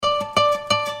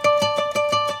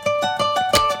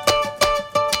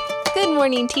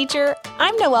Morning Teacher.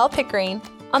 I'm Noelle Pickering.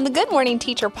 On the Good Morning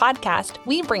Teacher podcast,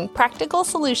 we bring practical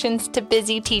solutions to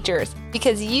busy teachers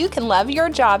because you can love your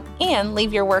job and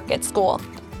leave your work at school.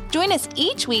 Join us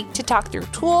each week to talk through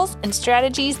tools and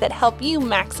strategies that help you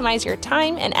maximize your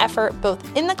time and effort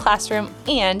both in the classroom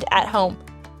and at home.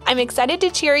 I'm excited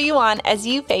to cheer you on as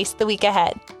you face the week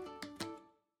ahead.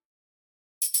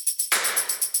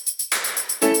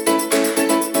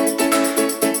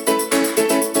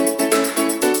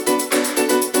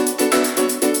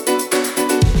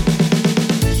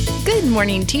 Good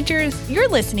morning, teachers. You're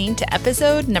listening to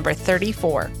episode number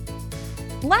 34.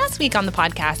 Last week on the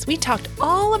podcast, we talked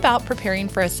all about preparing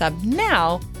for a sub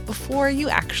now before you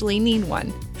actually need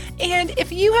one. And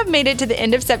if you have made it to the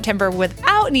end of September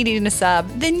without needing a sub,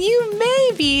 then you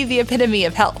may be the epitome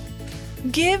of health.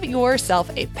 Give yourself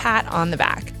a pat on the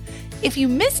back. If you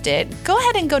missed it, go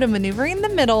ahead and go to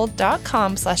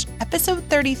maneuveringthemiddle.com/episode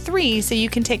 33 so you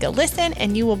can take a listen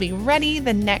and you will be ready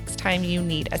the next time you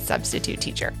need a substitute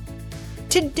teacher.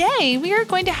 Today, we are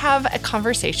going to have a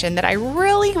conversation that I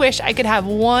really wish I could have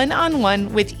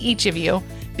one-on-one with each of you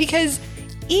because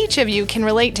each of you can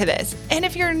relate to this. And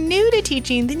if you're new to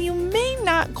teaching, then you may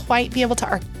not quite be able to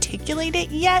articulate it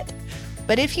yet.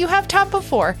 But if you have taught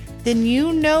before, then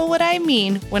you know what I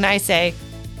mean when I say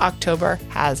October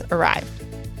has arrived.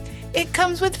 It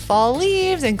comes with fall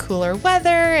leaves and cooler weather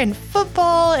and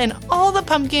football and all the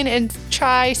pumpkin and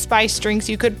chai spice drinks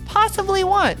you could possibly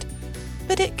want.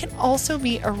 But it can also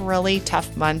be a really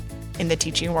tough month in the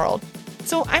teaching world.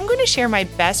 So I'm going to share my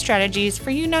best strategies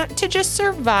for you not to just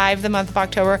survive the month of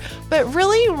October, but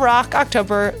really rock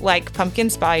October like pumpkin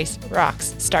spice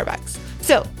rocks Starbucks.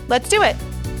 So let's do it.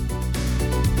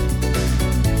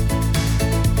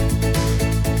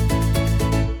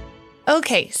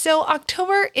 Okay, so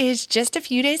October is just a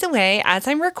few days away as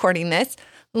I'm recording this.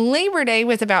 Labor Day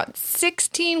was about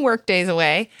 16 work days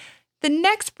away. The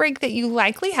next break that you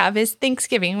likely have is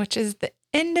Thanksgiving, which is the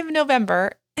end of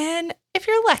November. And if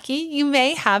you're lucky, you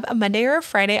may have a Monday or a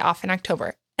Friday off in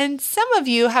October. And some of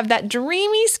you have that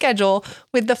dreamy schedule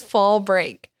with the fall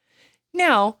break.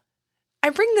 Now,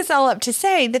 I bring this all up to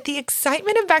say that the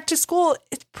excitement of back to school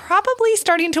is probably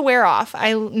starting to wear off.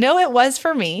 I know it was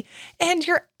for me. And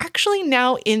you're actually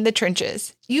now in the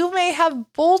trenches. You may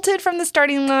have bolted from the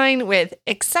starting line with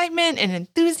excitement and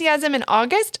enthusiasm in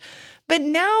August, but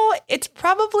now it's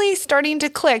probably starting to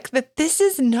click that this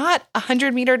is not a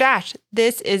 100-meter dash.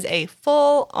 This is a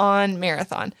full-on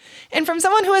marathon. And from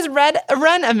someone who has run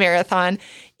a marathon,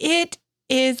 it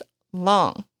is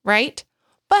long, right?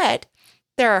 But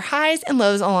there are highs and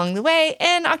lows along the way,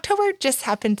 and October just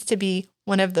happens to be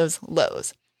one of those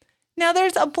lows. Now,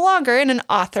 there's a blogger and an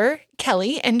author,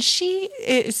 Kelly, and she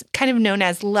is kind of known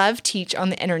as Love Teach on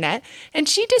the internet, and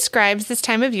she describes this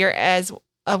time of year as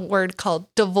a word called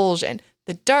divulsion,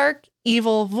 the dark,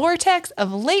 evil vortex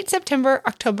of late September,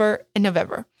 October, and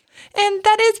November. And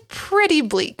that is pretty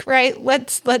bleak, right?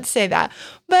 Let's say that.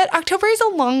 But October is a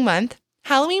long month.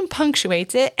 Halloween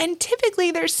punctuates it, and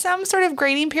typically there's some sort of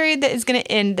grading period that is going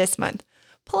to end this month.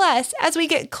 Plus, as we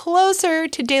get closer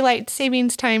to daylight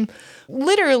savings time,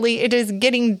 literally it is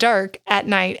getting dark at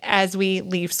night as we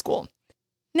leave school.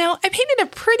 Now, I painted a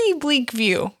pretty bleak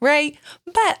view, right?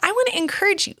 But I want to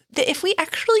encourage you that if we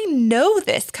actually know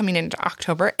this coming into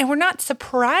October and we're not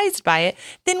surprised by it,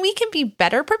 then we can be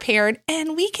better prepared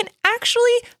and we can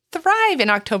actually thrive in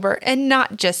October and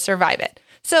not just survive it.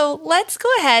 So let's go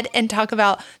ahead and talk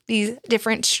about these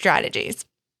different strategies.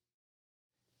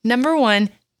 Number 1,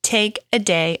 take a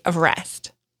day of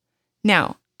rest.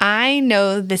 Now, I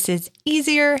know this is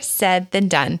easier said than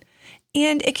done.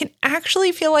 And it can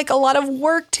actually feel like a lot of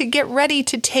work to get ready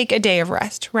to take a day of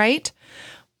rest, right?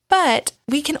 But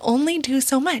we can only do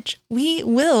so much. We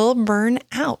will burn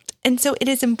out. And so it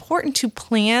is important to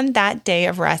plan that day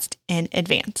of rest in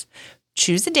advance.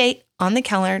 Choose a date on the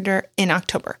calendar in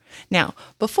October. Now,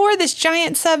 before this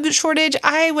giant sub shortage,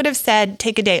 I would have said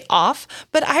take a day off,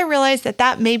 but I realized that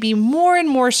that may be more and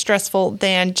more stressful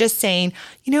than just saying,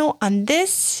 on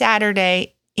this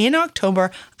Saturday in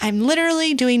October, I'm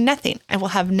literally doing nothing. I will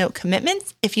have no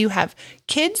commitments. If you have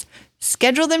kids,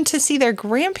 schedule them to see their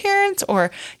grandparents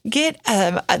or get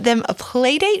them a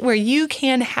play date where you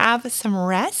can have some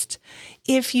rest.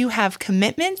 If you have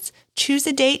commitments, choose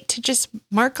a date to just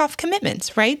mark off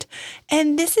commitments, right?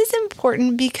 And this is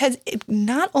important because it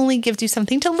not only gives you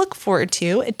something to look forward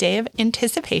to, a day of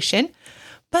anticipation,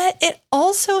 but it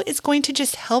also is going to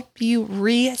just help you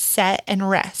reset and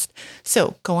rest.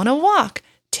 So go on a walk.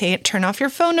 Turn off your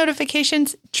phone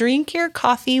notifications, drink your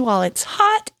coffee while it's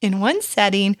hot in one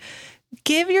setting,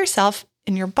 give yourself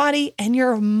and your body and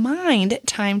your mind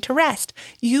time to rest.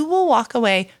 You will walk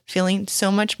away feeling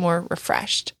so much more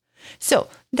refreshed. So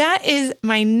that is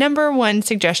my number one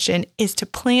suggestion, is to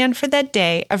plan for that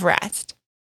day of rest.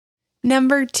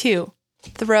 Number 2,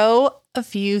 throw a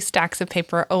few stacks of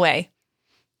paper away.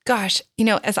 Gosh,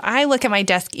 as I look at my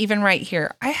desk, even right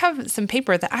here, I have some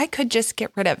paper that I could just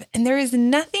get rid of. And there is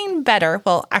nothing better.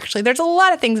 Well, actually, there's a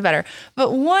lot of things better.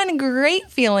 But one great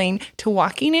feeling to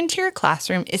walking into your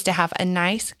classroom is to have a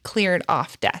nice cleared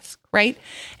off desk, right?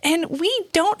 And we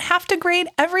don't have to grade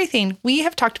everything. We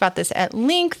have talked about this at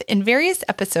length in various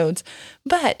episodes,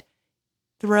 but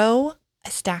throw a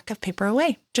stack of paper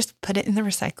away. Just put it in the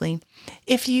recycling.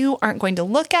 If you aren't going to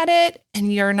look at it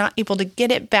and you're not able to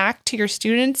get it back to your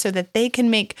students so that they can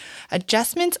make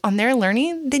adjustments on their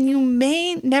learning, then you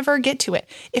may never get to it.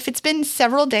 If it's been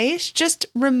several days, just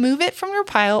remove it from your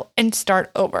pile and start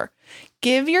over.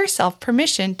 Give yourself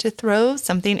permission to throw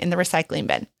something in the recycling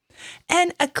bin.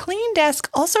 And a clean desk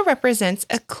also represents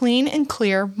a clean and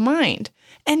clear mind.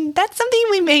 And that's something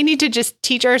we may need to just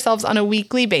teach ourselves on a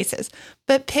weekly basis.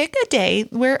 But pick a day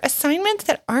where assignments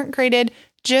that aren't graded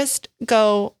just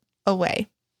go away.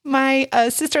 My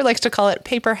sister likes to call it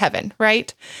paper heaven,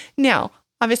 right? Now,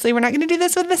 obviously, we're not going to do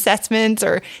this with assessments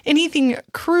or anything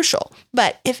crucial.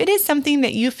 But if it is something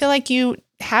that you feel like you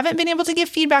haven't been able to give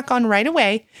feedback on right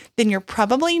away, then you're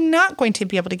probably not going to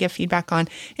be able to give feedback on,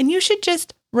 and you should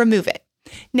just remove it.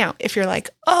 Now, if you're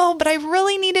like, oh, but I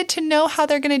really needed to know how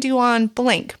they're going to do on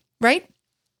blank, right?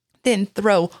 Then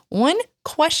throw one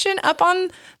question up on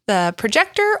the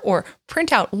projector or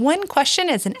print out one question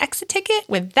as an exit ticket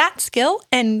with that skill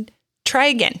and try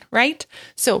again, right?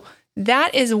 So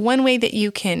that is one way that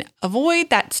you can avoid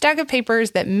that stack of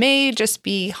papers that may just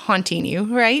be haunting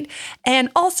you, right? And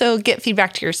also get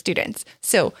feedback to your students.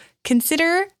 So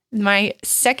consider my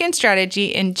second strategy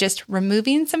in just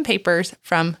removing some papers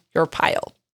from your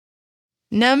pile.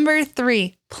 Number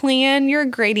 3, plan your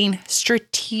grading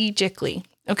strategically.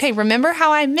 Okay, remember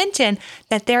how I mentioned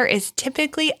that there is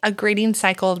typically a grading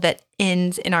cycle that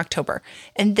ends in October.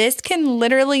 And this can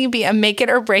literally be a make it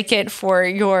or break it for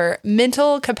your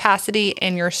mental capacity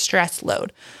and your stress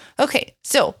load. Okay,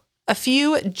 so a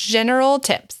few general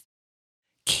tips.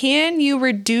 Can you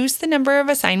reduce the number of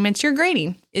assignments you're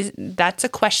grading? That's a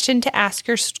question to ask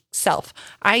yourself.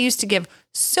 I used to give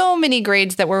so many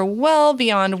grades that were well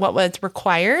beyond what was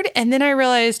required. And then I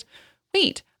realized,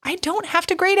 wait, I don't have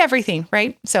to grade everything,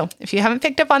 right? So if you haven't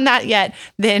picked up on that yet,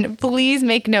 then please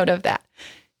make note of that.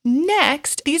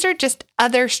 Next, these are just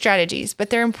other strategies, but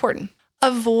they're important.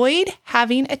 Avoid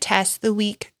having a test the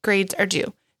week grades are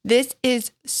due. This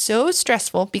is so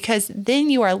stressful because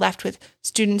then you are left with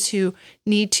students who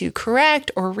need to correct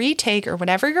or retake or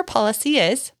whatever your policy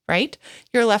is, right?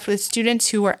 You're left with students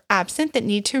who are absent that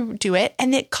need to do it,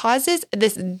 and it causes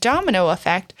this domino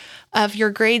effect of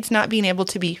your grades not being able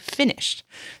to be finished.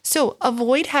 So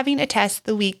avoid having a test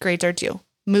the week grades are due.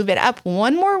 Move it up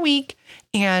one more week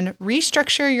and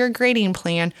restructure your grading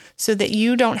plan so that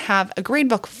you don't have a grade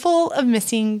book full of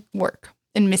missing work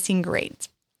and missing grades.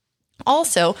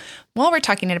 Also, while we're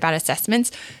talking about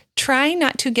assessments, try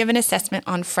not to give an assessment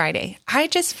on Friday. I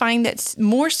just find that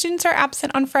more students are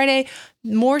absent on Friday,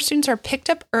 more students are picked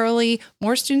up early,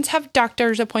 more students have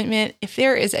doctor's appointment. If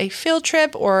there is a field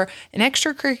trip or an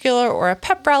extracurricular or a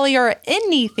pep rally or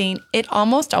anything, it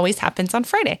almost always happens on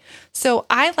Friday. So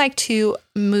I like to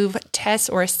move tests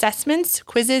or assessments,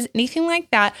 quizzes, anything like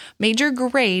that, major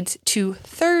grades to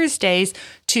Thursdays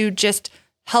to just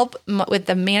help with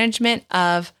the management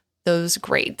of those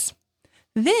grades.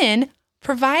 Then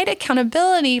provide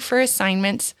accountability for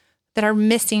assignments that are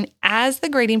missing as the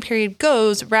grading period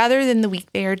goes rather than the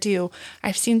week they are due.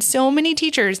 I've seen so many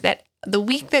teachers that the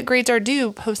week that grades are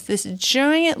due post this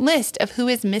giant list of who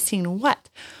is missing what.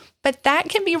 But that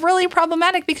can be really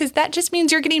problematic because that just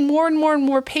means you're getting more and more and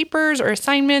more papers or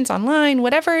assignments online,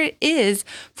 whatever it is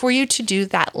for you to do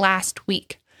that last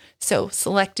week. So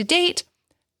select a date,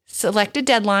 select a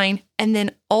deadline, and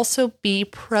then also be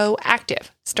proactive.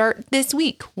 Start this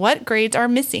week. What grades are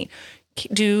missing?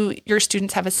 Do your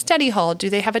students have a study hall? Do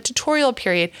they have a tutorial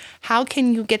period? How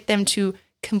can you get them to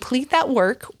complete that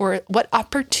work, or what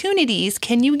opportunities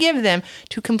can you give them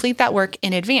to complete that work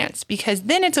in advance? Because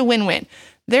then it's a win-win.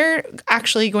 They're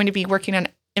actually going to be working on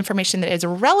information that is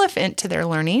relevant to their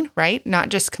learning, right? Not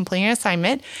just completing an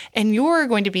assignment. And you're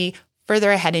going to be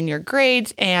further ahead in your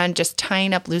grades and just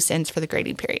tying up loose ends for the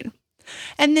grading period.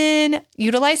 And then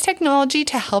utilize technology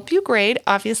to help you grade.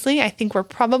 Obviously, I think we're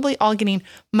probably all getting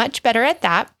much better at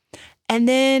that. And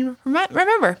then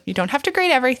remember, you don't have to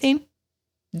grade everything.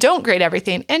 don't grade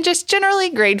everything, and just generally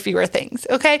grade fewer things.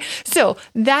 Okay. So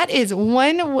that is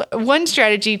one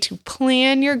strategy to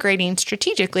plan your grading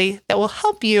strategically that will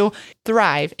help you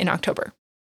thrive in October.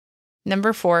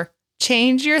 Number 4,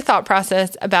 change your thought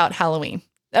process about Halloween.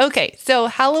 Okay. So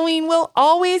Halloween will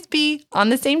always be on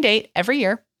the same date every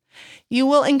year. You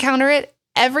will encounter it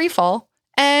every fall.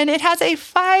 And it has a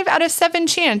 5 out of 7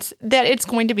 chance that it's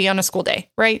going to be on a school day,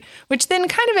 right? Which then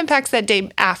kind of impacts that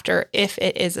day after if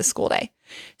it is a school day.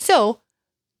 So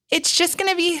it's just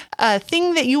going to be a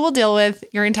thing that you will deal with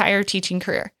your entire teaching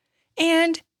career.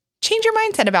 And change your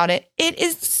mindset about it. It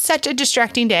is such a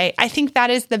distracting day. I think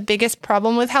that is the biggest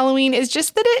problem with Halloween, is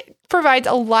just that it provides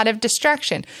a lot of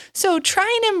distraction. So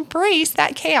try and embrace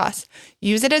that chaos.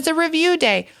 Use it as a review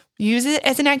day. Use it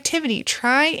as an activity.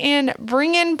 Try and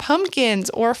bring in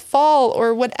pumpkins or fall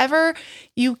or whatever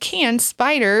you can,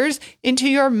 spiders, into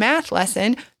your math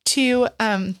lesson to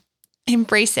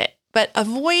embrace it. But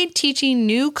avoid teaching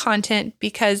new content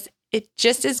because it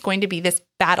just is going to be this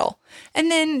battle. And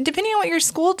then depending on what your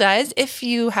school does, if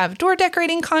you have door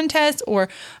decorating contests or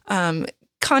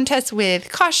contests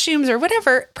with costumes or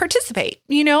whatever, participate.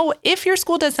 If your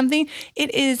school does something,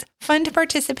 it is fun to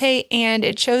participate and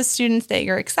it shows students that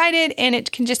you're excited, and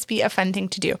it can just be a fun thing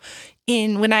to do.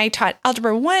 When I taught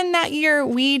Algebra 1 that year,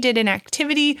 we did an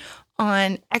activity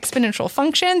on exponential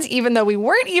functions, even though we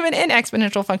weren't even in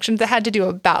exponential functions, that had to do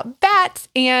about bats,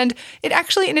 and it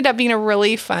actually ended up being a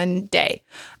really fun day.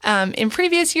 In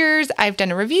previous years, I've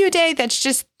done a review day that's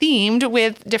just themed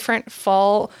with different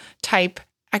fall type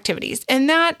activities, and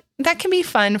that can be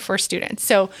fun for students.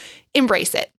 So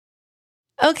embrace it.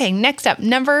 Okay, next up,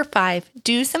 number 5,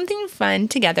 do something fun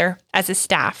together as a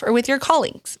staff or with your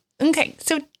colleagues. Okay,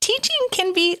 so teaching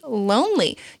can be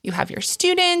lonely. You have your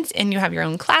students and you have your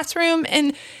own classroom,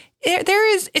 and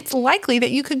it's likely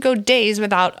that you could go days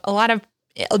without a lot of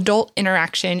adult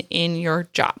interaction in your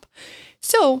job.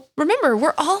 So remember,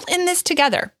 we're all in this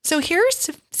together. So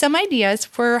here's some ideas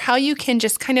for how you can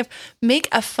just kind of make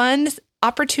a fun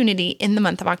opportunity in the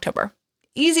month of October.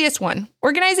 Easiest one,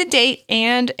 organize a date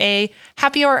and a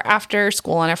happy hour after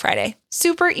school on a Friday.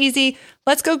 Super easy.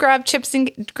 Let's go grab chips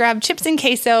and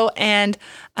queso and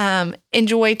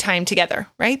enjoy time together,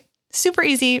 right? Super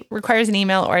easy, requires an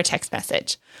email or a text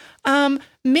message.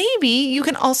 Maybe you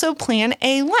can also plan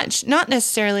a lunch, not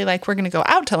necessarily like we're going to go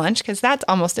out to lunch because that's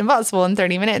almost impossible in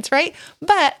 30 minutes, right?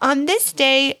 But on this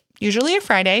day, usually a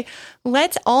Friday,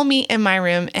 let's all meet in my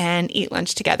room and eat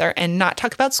lunch together and not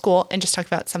talk about school and just talk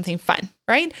about something fun,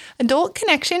 right? Adult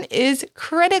connection is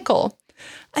critical.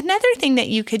 Another thing that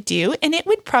you could do, and it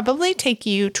would probably take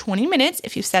you 20 minutes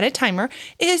if you set a timer,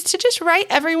 is to just write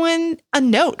everyone a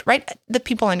note, right? The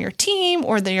people on your team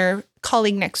or your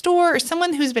colleague next door or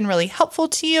someone who's been really helpful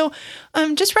to you.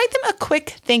 Just write them a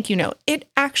quick thank you note. It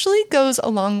actually goes a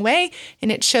long way,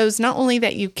 and it shows not only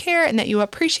that you care and that you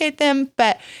appreciate them,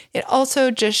 but it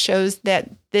also just shows that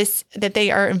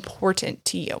they are important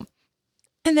to you.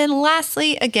 And then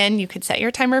lastly, again, you could set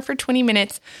your timer for 20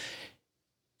 minutes.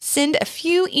 Send a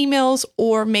few emails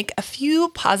or make a few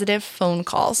positive phone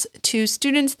calls to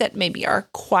students that maybe are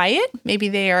quiet. Maybe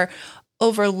they are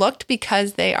overlooked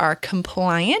because they are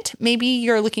compliant. Maybe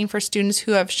you're looking for students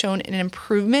who have shown an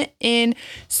improvement in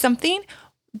something.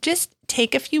 Just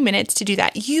take a few minutes to do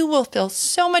that. You will feel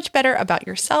so much better about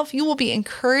yourself. You will be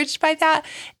encouraged by that.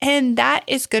 And that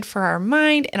is good for our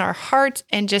mind and our hearts,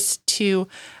 and just to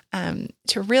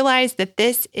realize that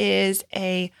this is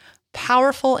a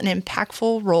powerful and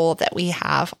impactful role that we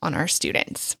have on our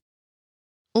students.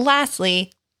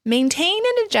 Lastly, maintain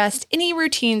and adjust any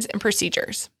routines and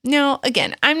procedures. Now,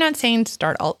 again, I'm not saying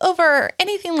start all over or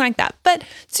anything like that, but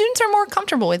students are more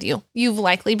comfortable with you. You've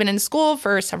likely been in school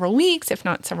for several weeks, if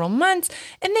not several months,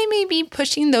 and they may be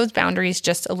pushing those boundaries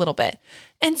just a little bit.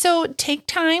 And so take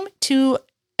time to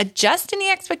adjust any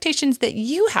expectations that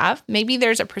you have. Maybe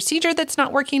there's a procedure that's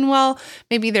not working well.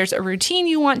 Maybe there's a routine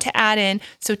you want to add in.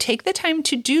 So take the time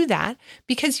to do that,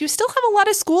 because you still have a lot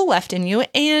of school left in you,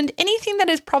 and anything that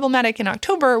is problematic in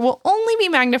October will only be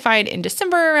magnified in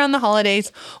December around the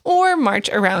holidays or March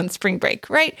around spring break,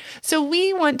 right? So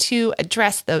we want to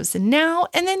address those now,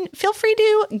 and then feel free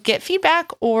to get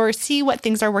feedback or see what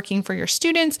things are working for your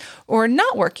students or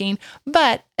not working.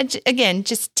 But again,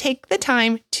 just take the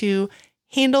time to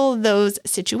handle those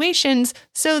situations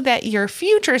so that your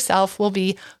future self will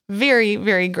be very,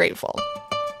 very grateful.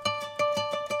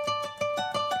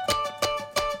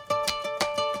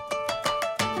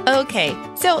 Okay,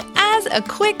 so as a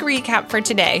quick recap for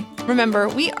today, remember,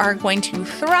 we are going to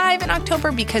thrive in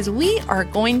October because we are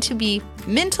going to be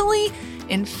mentally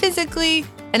and physically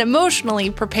and emotionally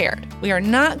prepared. We are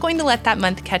not going to let that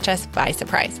month catch us by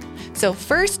surprise. So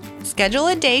first, schedule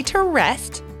a day to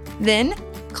rest, then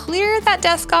clear that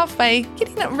desk off by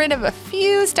getting rid of a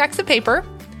few stacks of paper.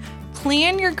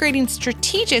 Plan your grading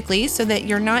strategically so that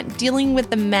you're not dealing with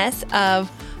the mess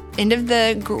of end of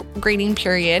the grading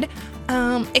period.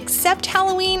 Accept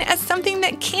Halloween as something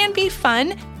that can be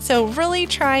fun. So really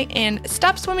try and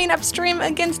stop swimming upstream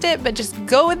against it, but just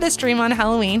go with the stream on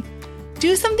Halloween.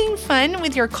 Do something fun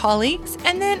with your colleagues,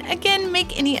 and then again,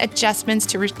 make any adjustments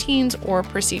to routines or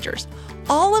procedures.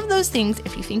 All of those things,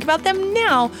 if you think about them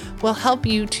now, will help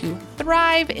you to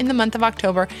thrive in the month of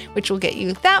October, which will get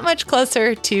you that much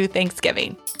closer to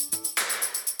Thanksgiving.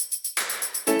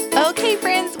 Okay,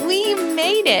 friends, we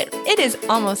made it. It is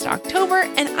almost October,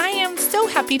 and I am so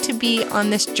happy to be on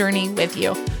this journey with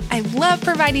you. I love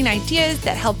providing ideas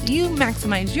that help you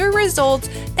maximize your results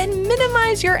and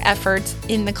minimize your efforts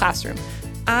in the classroom.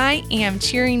 I am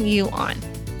cheering you on.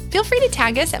 Feel free to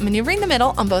tag us at Maneuvering the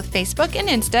Middle on both Facebook and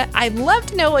Insta. I'd love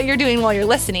to know what you're doing while you're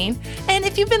listening. And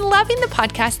if you've been loving the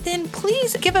podcast, then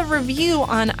please give a review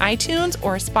on iTunes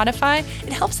or Spotify.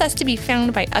 It helps us to be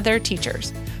found by other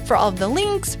teachers. For all of the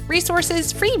links,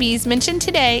 resources, freebies mentioned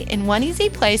today in one easy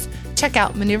place, check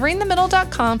out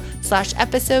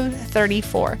maneuveringthemiddle.com/episode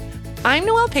 34. I'm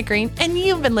Noelle Pickering, and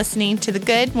you've been listening to the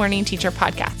Good Morning Teacher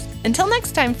podcast. Until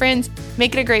next time, friends,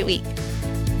 make it a great week.